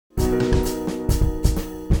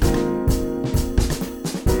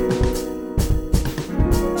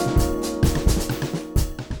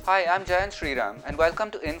Hi, I'm Jayant Sriram, and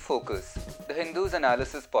welcome to In Focus, the Hindus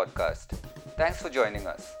Analysis Podcast. Thanks for joining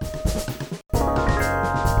us.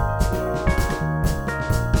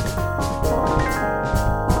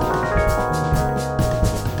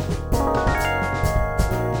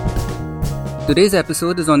 Today's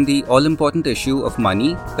episode is on the all-important issue of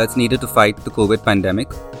money that's needed to fight the COVID pandemic,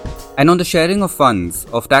 and on the sharing of funds,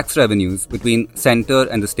 of tax revenues between centre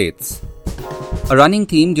and the states. A running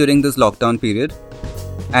theme during this lockdown period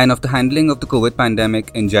and of the handling of the COVID pandemic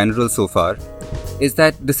in general so far is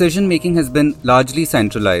that decision making has been largely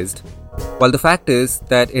centralized, while the fact is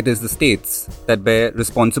that it is the states that bear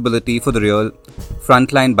responsibility for the real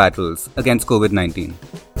frontline battles against COVID-19.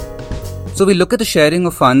 So we look at the sharing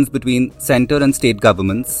of funds between centre and state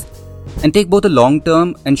governments and take both a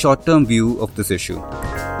long-term and short-term view of this issue.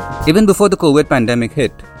 Even before the COVID pandemic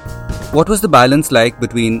hit, what was the balance like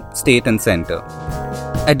between state and centre?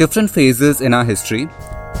 At different phases in our history,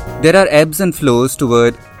 there are ebbs and flows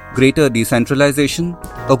toward greater decentralization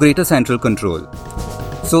or greater central control.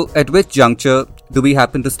 So, at which juncture do we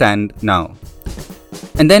happen to stand now?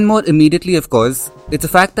 And then more immediately, of course, it's a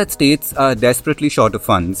fact that states are desperately short of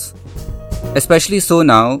funds. Especially so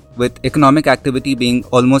now, with economic activity being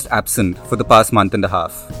almost absent for the past month and a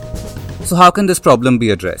half. So how can this problem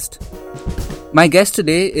be addressed? My guest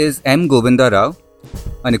today is M. Govinda Roa,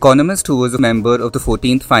 an economist who was a member of the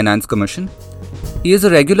 14th Finance Commission. He is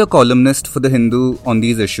a regular columnist for The Hindu on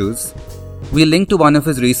these issues. We'll link to one of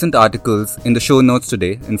his recent articles in the show notes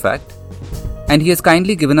today, in fact. And he has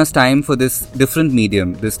kindly given us time for this different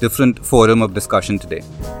medium, this different forum of discussion today.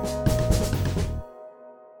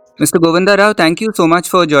 Mr. Govinda Roa, thank you so much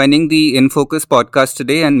for joining the In Focus podcast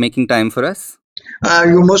today and making time for us.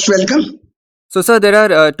 You're most welcome. So, sir, there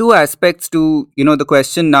are two aspects to, the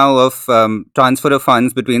question now of transfer of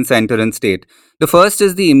funds between centre and state. The first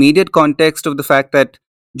is the immediate context of the fact that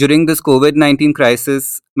during this COVID-19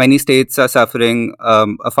 crisis, many states are suffering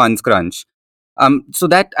a funds crunch. So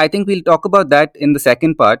that I think we'll talk about that in the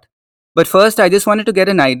second part. But first, I just wanted to get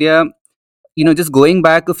an idea, just going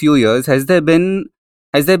back a few years, has there been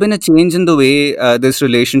a change in the way this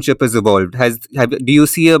relationship has evolved? Do you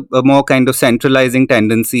see a more kind of centralizing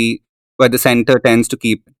tendency where the centre tends to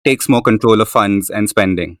takes more control of funds and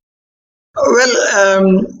spending?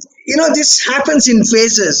 Well, this happens in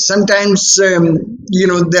phases. Sometimes,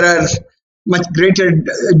 there are much greater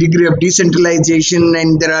degree of decentralization,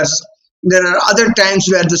 and there are other times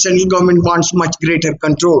where the central government wants much greater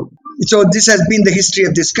control. So this has been the history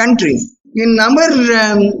of this country. In our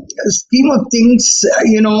scheme of things,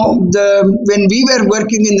 when we were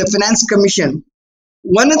working in the Finance Commission,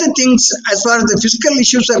 one of the things, as far as the fiscal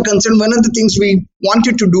issues are concerned, one of the things we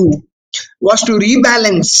wanted to do was to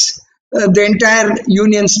rebalance the entire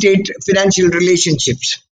union-state financial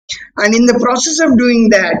relationships. And in the process of doing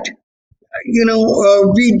that,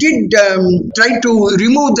 we did try to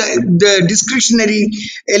remove the discretionary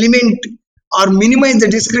element or minimize the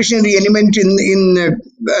discretionary element in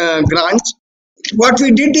grants. What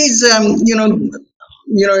we did is,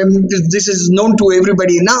 this is known to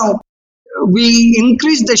everybody now. We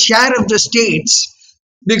increased the share of the states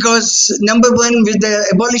because, number one, with the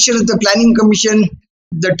abolition of the Planning Commission,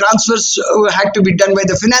 the transfers had to be done by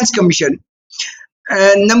the Finance Commission.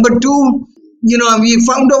 And number two, we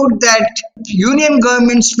found out that union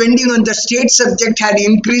government spending on the state subject had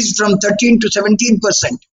increased from 13 to 17%.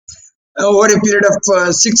 Over a period of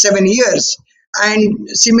 6-7 years, and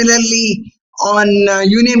similarly on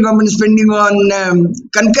union government spending on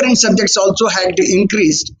concurrent subjects also had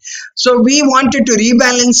increased. So we wanted to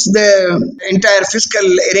rebalance the entire fiscal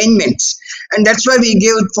arrangements, and that's why we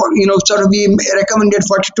gave we recommended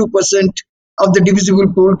 42% of the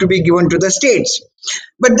divisible pool to be given to the states.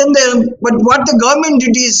 But what the government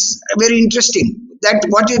did is very interesting. That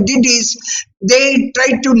what it did is they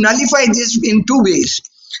tried to nullify this in two ways.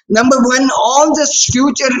 Number one, all the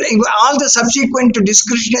subsequent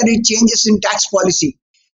discretionary changes in tax policy,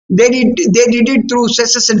 they did it through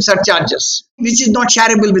cesses and surcharges, which is not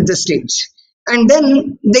shareable with the states. And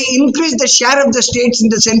then they increased the share of the states in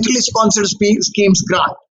the centrally sponsored schemes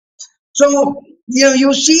grant. So,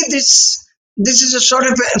 you see this is a sort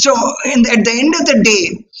of, at the end of the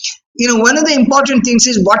day, one of the important things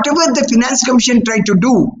is whatever the Finance Commission tried to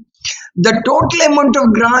do, the total amount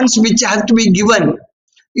of grants which have to be given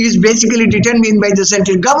is basically determined by the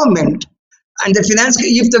central government. And if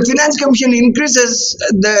the Finance Commission increases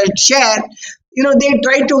the share, they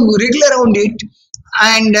try to wriggle around it.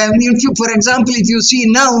 And for example, if you see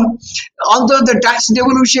now, although the tax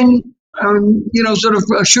devolution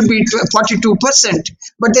should be 42%,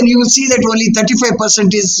 but then you will see that only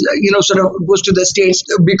 35% is, goes to the states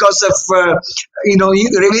because of,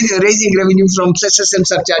 raising revenue from cesses and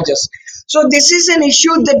surcharges. So this is an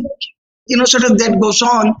issue that, that goes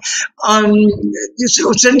on. Um,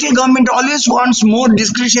 Central government always wants more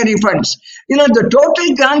discretionary funds. The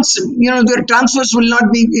total grants, the transfers will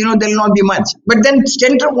not be, there will not be much. But then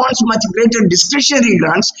central wants much greater discretionary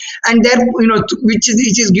grants, and that, which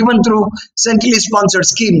is given through centrally sponsored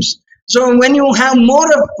schemes. So when you have more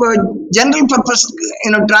of general purpose,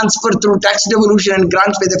 transfer through tax devolution and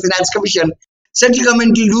grants by the finance commission, central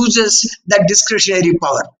government loses that discretionary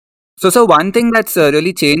power. So one thing that's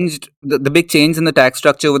really changed, the big change in the tax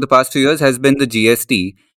structure over the past few years has been the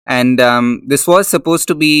GST. And this was supposed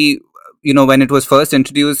to be, when it was first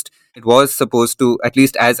introduced, it was supposed to, at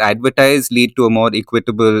least as advertised, lead to a more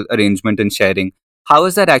equitable arrangement and sharing. How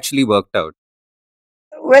has that actually worked out?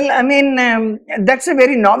 Well, I mean, that's a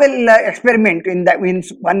very novel experiment in that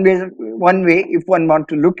means one way, if one want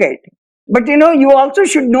to look at. But you also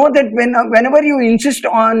should know that whenever you insist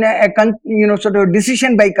on sort of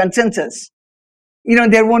decision by consensus,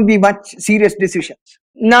 there won't be much serious decisions.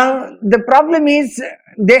 Now, the problem is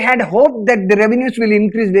they had hoped that the revenues will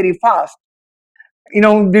increase very fast.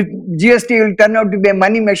 The GST will turn out to be a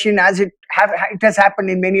money machine as it has happened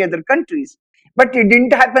in many other countries. But it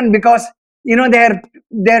didn't happen because,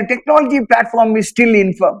 their technology platform is still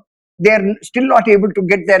infirm. They're still not able to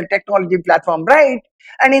get their technology platform right.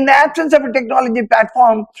 And in the absence of a technology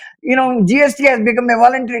platform, GST has become a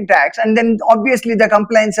voluntary tax, and then obviously the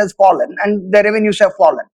compliance has fallen and the revenues have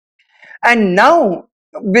fallen. And now,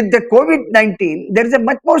 with the COVID-19, there is a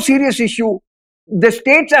much more serious issue. The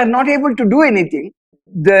states are not able to do anything.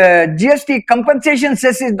 The GST compensation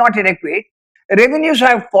cess is not adequate. Revenues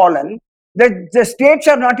have fallen. The states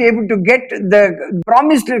are not able to get the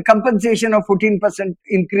promised compensation of 14%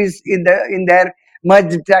 increase in their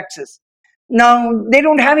merged taxes. Now, they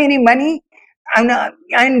don't have any money,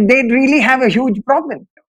 and they really have a huge problem.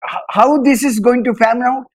 How this is going to pan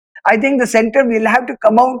out, I think the center will have to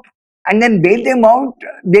come out and then bail them out.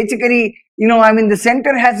 Basically, the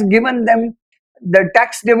center has given them the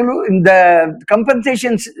the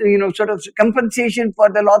compensations, sort of compensation for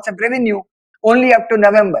the loss of revenue only up to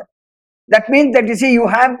November. That means that you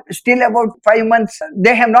have still about 5 months.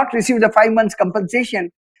 They have not received the 5 months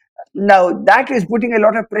compensation. Now that is putting a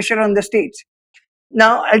lot of pressure on the states.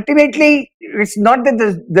 Now, ultimately, it's not that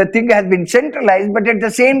the thing has been centralized, but at the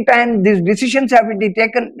same time, these decisions have to be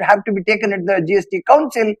taken at the GST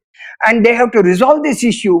Council, and they have to resolve this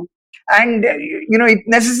issue. And if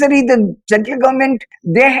necessary, the central government,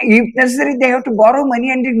 if necessary, they have to borrow money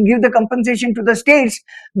and give the compensation to the states,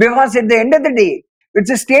 because at the end of the day, it's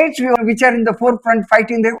the states which are in the forefront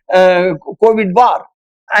fighting the COVID war,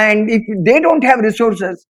 and if they don't have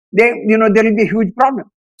resources, there will be a huge problem.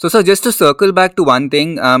 So, just to circle back to one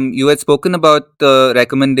thing, you had spoken about the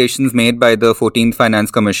recommendations made by the 14th Finance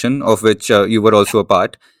Commission, of which you were also a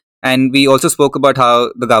part. And we also spoke about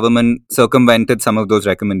how the government circumvented some of those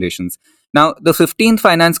recommendations. Now, the 15th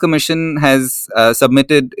Finance Commission has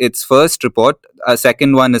submitted its first report. A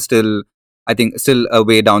second one is still a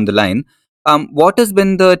way down the line. What has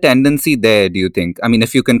been the tendency there, do you think? I mean,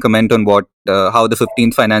 if you can comment on how the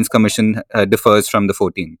 15th Finance Commission differs from the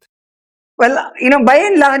 14th. Well, by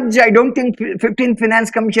and large, I don't think 15th Finance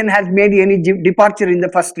Commission has made any departure in the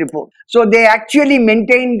first report. So they actually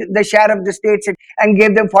maintained the share of the states and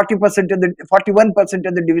gave them 41%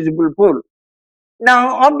 of the divisible pool.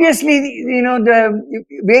 Now, obviously, the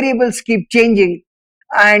variables keep changing,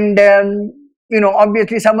 and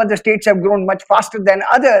obviously some of the states have grown much faster than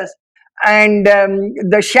others, and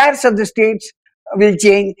the shares of the states will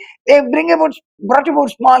change. They brought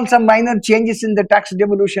about some minor changes in the tax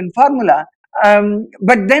devolution formula,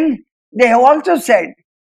 but then they have also said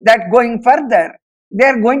that going further, they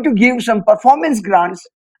are going to give some performance grants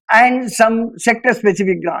and some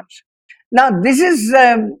sector-specific grants. Now, this is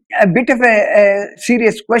a bit of a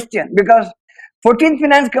serious question, because 14th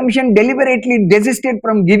Finance Commission deliberately desisted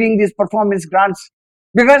from giving these performance grants,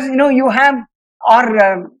 because you have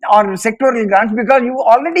or sectoral grants, because you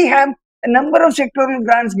already have a number of sectoral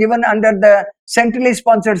grants given under the centrally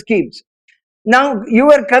sponsored schemes. Now,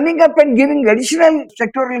 you are coming up and giving additional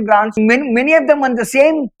sectoral grants, many of them on the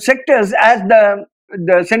same sectors as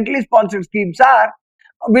the centrally sponsored schemes are,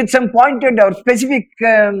 with some pointed or specific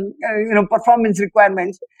performance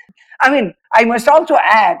requirements. I mean, I must also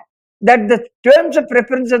add that the terms of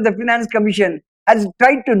preference of the Finance Commission has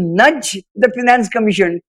tried to nudge the Finance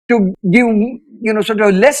Commission to give sort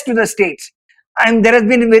of less to the states. And there has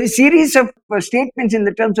been a very series of statements in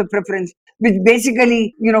the terms of preference, which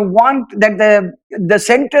basically, want that the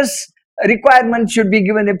center's requirements should be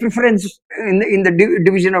given a preference in the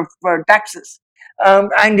division of taxes.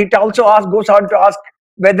 And it also goes on to ask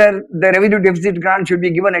whether the revenue deficit grant should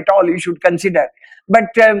be given at all. You should consider. But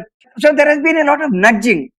so there has been a lot of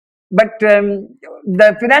nudging. But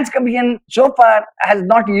the Finance Commission so far has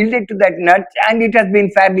not yielded to that nudge, and it has been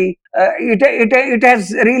fairly, it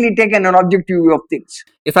has really taken an objective view of things.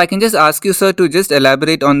 If I can just ask you, sir, to just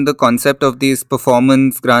elaborate on the concept of these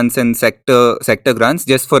performance grants and sector grants,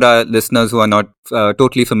 just for our listeners who are not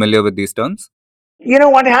totally familiar with these terms.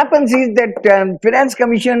 What happens is that Finance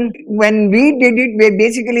Commission, when we did it, we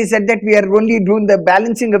basically said that we are only doing the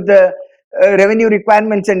balancing of the revenue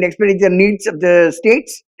requirements and expenditure needs of the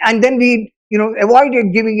states, and then we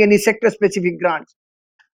avoided giving any sector specific grants.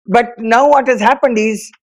 But now what has happened is,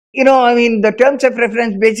 the terms of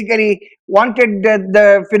reference basically wanted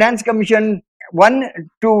the Finance Commission, one,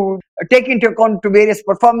 to take into account to various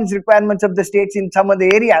performance requirements of the states in some of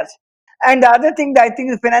the areas. And the other thing that I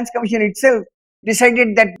think the Finance Commission itself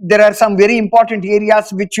decided that there are some very important areas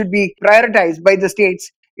which should be prioritized by the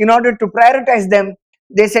states. In order to prioritize them,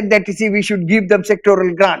 they said that, we should give them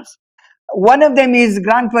sectoral grants. One of them is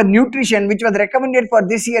grant for nutrition, which was recommended for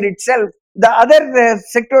this year itself. The other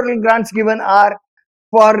sectoral grants given are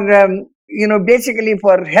for, basically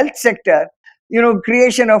for health sector,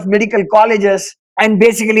 creation of medical colleges, and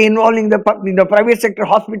basically involving the private sector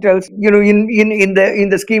hospitals, in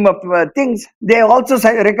the scheme of things. They also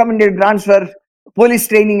recommended grants for police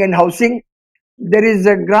training and housing. There is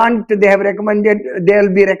a grant they have recommended. They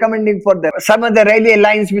will be recommending for some of the railway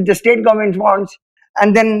lines which the state government wants,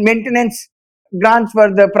 and then maintenance grants for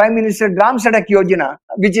the Prime Minister Gram Sadak Yojana,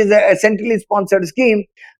 which is a centrally sponsored scheme.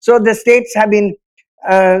 So the states have been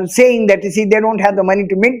saying that, they don't have the money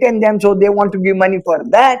to maintain them, so they want to give money for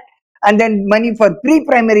that, and then money for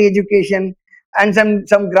pre-primary education, and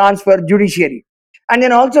some grants for judiciary. And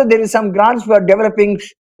then also there is some grants for developing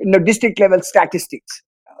district level statistics.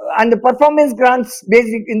 And the performance grants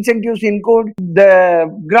basic incentives include the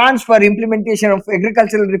grants for implementation of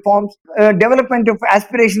agricultural reforms, development of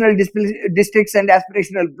aspirational districts and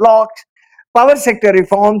aspirational blocks, power sector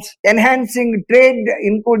reforms, enhancing trade,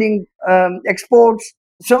 including exports.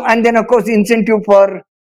 So, and then of course incentive for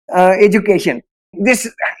education.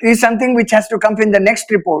 This is something which has to come in the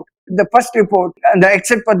next report. The first report,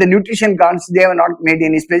 except for the nutrition grants, they have not made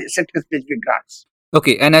any sector-specific grants.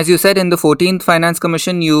 Okay, and as you said, in the 14th Finance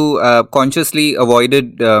Commission, you consciously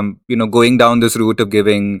avoided, going down this route of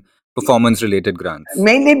giving performance-related grants.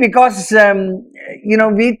 Mainly because,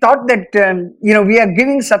 we thought that, we are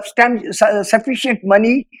giving sufficient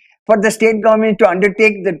money for the state government to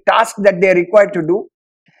undertake the task that they are required to do.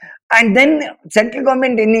 And then central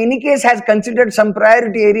government in any case has considered some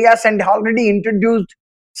priority areas and already introduced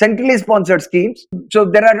centrally sponsored schemes. So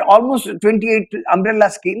there are almost 28 umbrella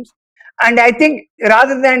schemes. And I think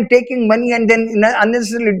rather than taking money and then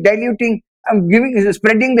unnecessarily diluting,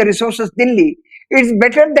 spreading the resources thinly, it's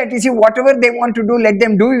better that whatever they want to do, let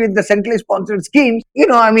them do with the centrally sponsored schemes.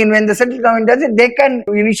 When the central government does it, they can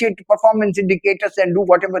initiate performance indicators and do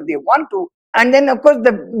whatever they want to. And then, of course,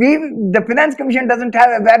 the Finance Commission doesn't have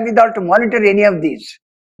a wherewithal to monitor any of these,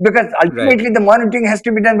 because ultimately the monitoring has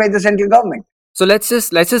to be done by the central government. So let's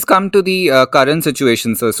just come to the current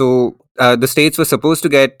situation, sir. So the states were supposed to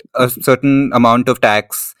get a certain amount of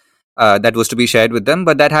tax that was to be shared with them,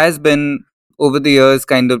 but that has been over the years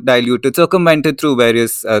kind of diluted, circumvented through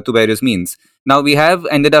various means. Now we have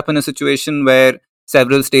ended up in a situation where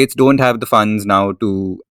several states don't have the funds now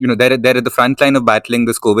to, they're at the front line of battling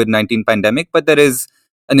this COVID-19 pandemic, but there is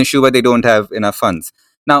an issue where they don't have enough funds.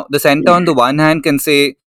 Now the center on the one hand can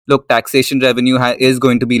say, look, taxation revenue is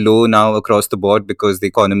going to be low now across the board because the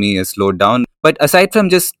economy is slowed down. But aside from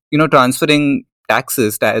just, transferring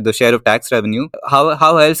taxes, the share of tax revenue,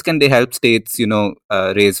 how else can they help states,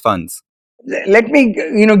 raise funds? Let me,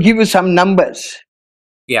 give you some numbers.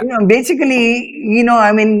 Yeah. Basically,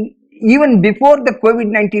 even before the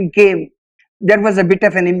COVID-19 came, there was a bit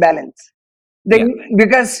of an imbalance.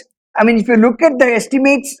 Because, if you look at the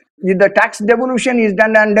estimates, the tax devolution is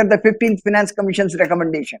done under the 15th Finance Commission's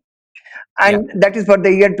recommendation. And that is for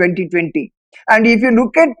the year 2020. And if you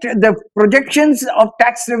look at the projections of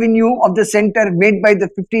tax revenue of the center made by the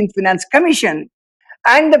 15th Finance Commission,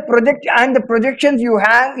 and the projections you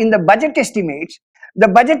have in the budget estimates, the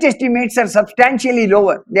budget estimates are substantially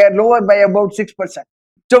lower. They are lower by about 6%.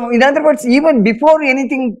 So in other words, even before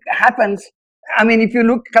anything happens, if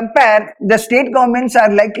you compare, the state governments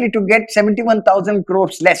are likely to get 71,000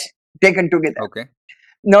 crores less taken together. Okay.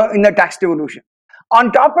 Now in the tax devolution.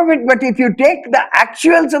 On top of it, but if you take the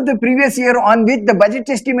actuals of the previous year on which the budget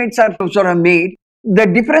estimates are sort of made, the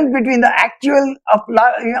difference between the actual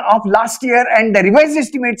of last year and the revised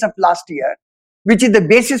estimates of last year, which is the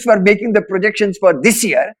basis for making the projections for this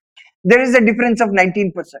year, there is a difference of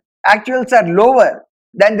 19%. Actuals are lower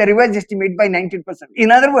than the revised estimate by 19%.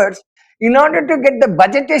 In other words, in order to get the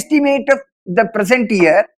budget estimate of the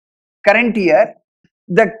current year,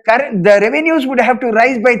 the revenues would have to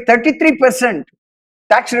rise by 33%.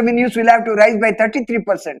 Tax revenues will have to rise by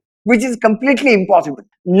 33%, which is completely impossible.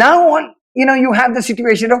 Now on, you have the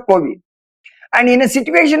situation of COVID. And in a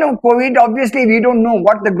situation of COVID, obviously, we don't know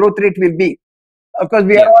what the growth rate will be. Of course,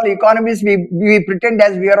 we are all economists. We pretend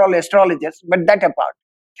as we are all astrologers, but that apart.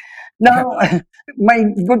 Now, my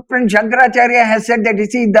good friend Shankaracharya has said that,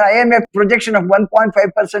 the IMF projection of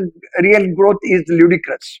 1.5% real growth is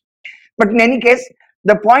ludicrous. But in any case,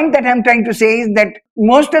 the point that I'm trying to say is that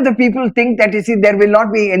most of the people think that, there will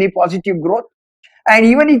not be any positive growth. And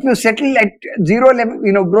even if you settle at zero level,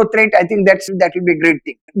 growth rate, I think that will be a great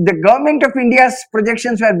thing. The government of India's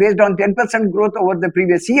projections were based on 10% growth over the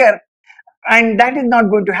previous year. And that is not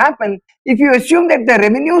going to happen. If you assume that the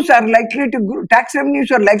revenues are likely to grow, tax revenues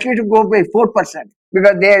are likely to go by 4%,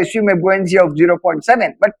 because they assume a buoyancy of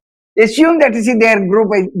 0.7. But assume that,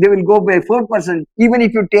 they will go by 4%, even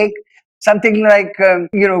if you take something like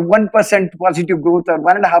 1% positive growth or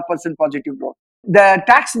 1.5% positive growth. The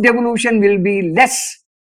tax devolution will be less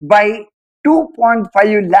by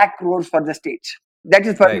 2.5 lakh crores for the states. That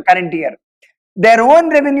is for the current year. Their own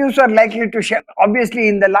revenues are likely to share. Obviously,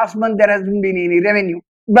 in the last month, there hasn't been any revenue.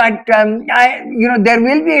 But, there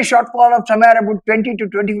will be a shortfall of somewhere about 20 to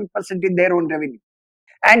 25% in their own revenue.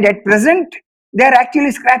 And at present, they're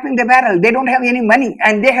actually scrapping the barrel. They don't have any money,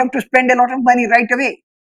 and they have to spend a lot of money right away.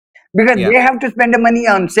 Because they have to spend the money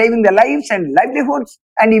on saving the lives and livelihoods,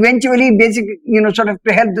 and eventually, sort of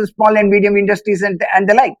to help the small and medium industries and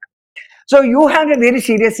the like. So you have a very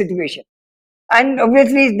serious situation. And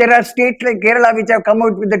obviously, there are states like Kerala which have come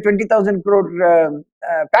out with the 20,000 crore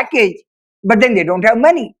package, but then they don't have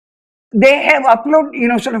money. They have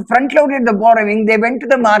sort of front-loaded the borrowing. They went to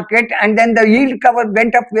the market, and then the yield cover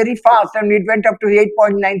went up very fast, and it went up to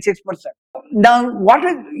 8.96%. Now,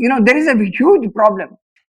 there is a huge problem.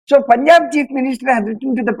 So, Punjab Chief Minister has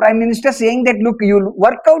written to the Prime Minister saying that, look, you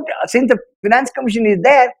work out, since the Finance Commission is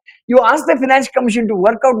there, you ask the Finance Commission to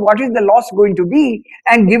work out what is the loss going to be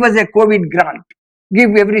and give us a COVID grant. Give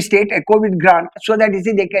every state a COVID grant so that,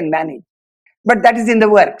 they can manage. But that is in the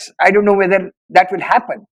works. I don't know whether that will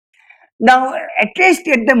happen. Now, at least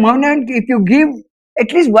at the moment, if you give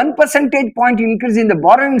at least 1 percentage point increase in the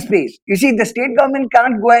borrowing space, the state government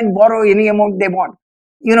can't go and borrow any amount they want.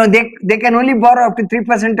 They can only borrow up to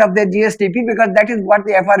 3% of their GSDP, because that is what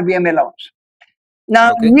the FRBM allows.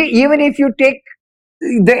 Now, even if you take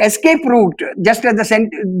the escape route, just as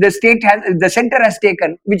the center has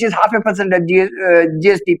taken, which is 0.5% of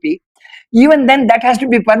GSDP, even then that has to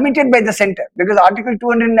be permitted by the center, because Article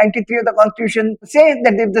 293 of the Constitution says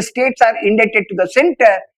that if the states are indebted to the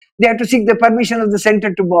center, they have to seek the permission of the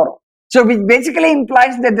center to borrow. So, which basically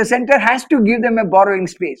implies that the center has to give them a borrowing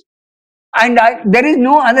space. And there is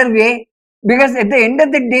no other way, because at the end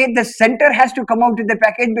of the day, the center has to come out with the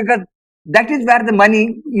package, because that is where the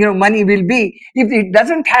money will be. If it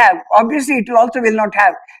doesn't have, obviously it will not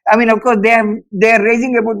have. I mean, of course, they are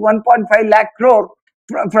raising about 1.5 lakh crore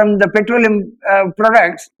from the petroleum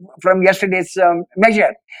products from yesterday's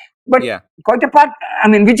measure. But quite apart,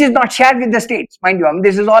 which is not shared with the states, mind you.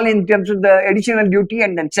 This is all in terms of the additional duty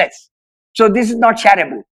and then cess. So this is not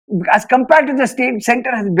shareable. As compared to the state,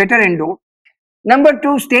 center has better endo. Number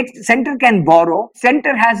two, center can borrow.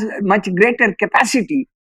 Center has much greater capacity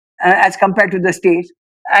as compared to the states.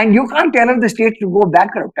 And you can't allow the states to go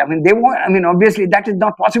bankrupt. They won't. Obviously, that is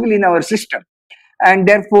not possible in our system. And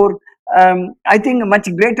therefore, I think a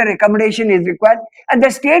much greater accommodation is required. And the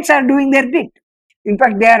states are doing their bit. In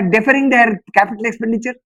fact, they are deferring their capital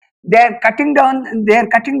expenditure. They are cutting down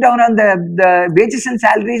on the wages and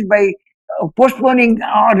salaries by postponing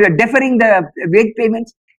or deferring the wage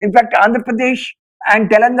payments. In fact, Andhra Pradesh and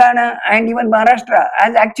Telangana and even Maharashtra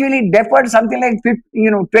has actually deferred something like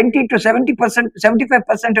 20 to 70%,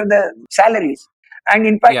 75% of the salaries. And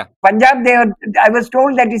in fact, Punjab, I was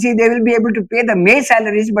told that they will be able to pay the May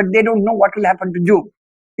salaries, but they don't know what will happen to June.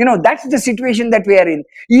 That's the situation that we are in.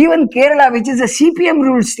 Even Kerala, which is a CPM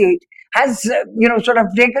ruled state, has sort of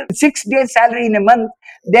taken 6 days salary in a month.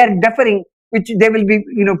 They are deferring, which they will be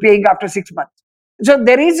paying after 6 months. So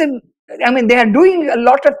there is they are doing a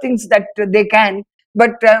lot of things that they can,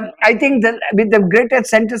 but I think that with the greater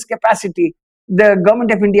center's capacity, the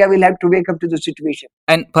government of India will have to wake up to the situation.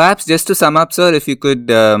 And perhaps just to sum up, sir, if you could,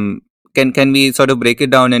 can we sort of break it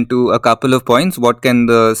down into a couple of points? What can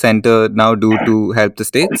the center now do to help the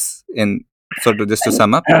states? In sort of just to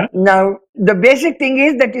sum up. Now, the basic thing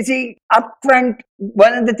is that you see upfront,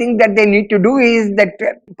 one of the things that they need to do is that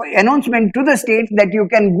announcement to the states that you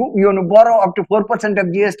can borrow up to 4% of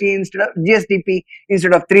GST instead of GSDP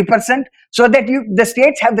instead of 3%, so that the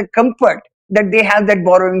states have the comfort that they have that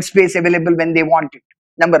borrowing space available when they want it.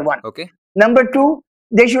 Number one. Okay. Number two,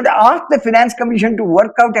 they should ask the Finance Commission to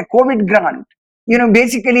work out a COVID grant.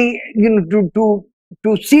 Basically,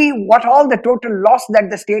 to see what all the total loss that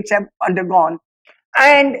the states have undergone,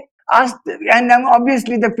 and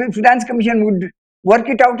obviously the Finance Commission would work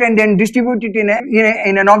it out and then distribute it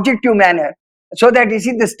in an objective manner, so that you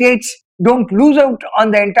see the states don't lose out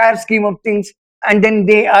on the entire scheme of things, and then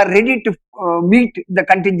they are ready to meet the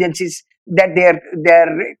contingencies that they are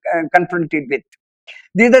confronted with.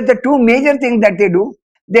 These are the two major things that they do.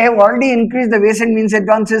 They have already increased the ways and means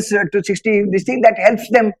advances to 60. This thing that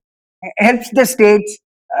helps the states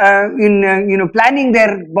in planning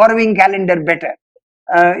their borrowing calendar better.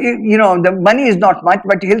 The money is not much,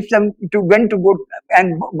 but it helps them to when to go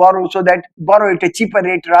and borrow, so that borrow at a cheaper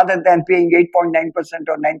rate rather than paying 8.9%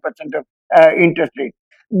 or 9% of interest rate.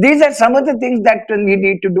 These are some of the things that we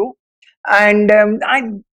need to do, and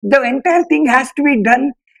the entire thing has to be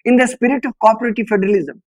done in the spirit of cooperative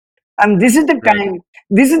federalism. This is the time. Right.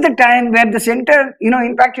 This is the time where the center,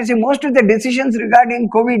 in fact, you see, most of the decisions regarding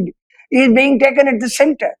COVID is being taken at the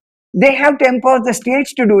center. They have to empower the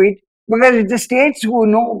states to do it, because it's the states who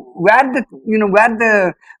know where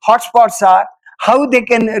the hotspots are, how they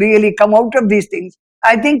can really come out of these things.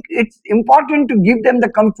 I think it's important to give them the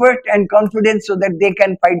comfort and confidence so that they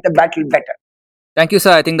can fight the battle better. Thank you,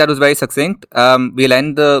 sir. I think that was very succinct. We'll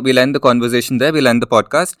end the conversation there. We'll end the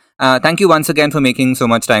podcast. Thank you once again for making so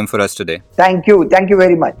much time for us today. Thank you. Thank you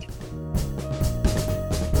very much.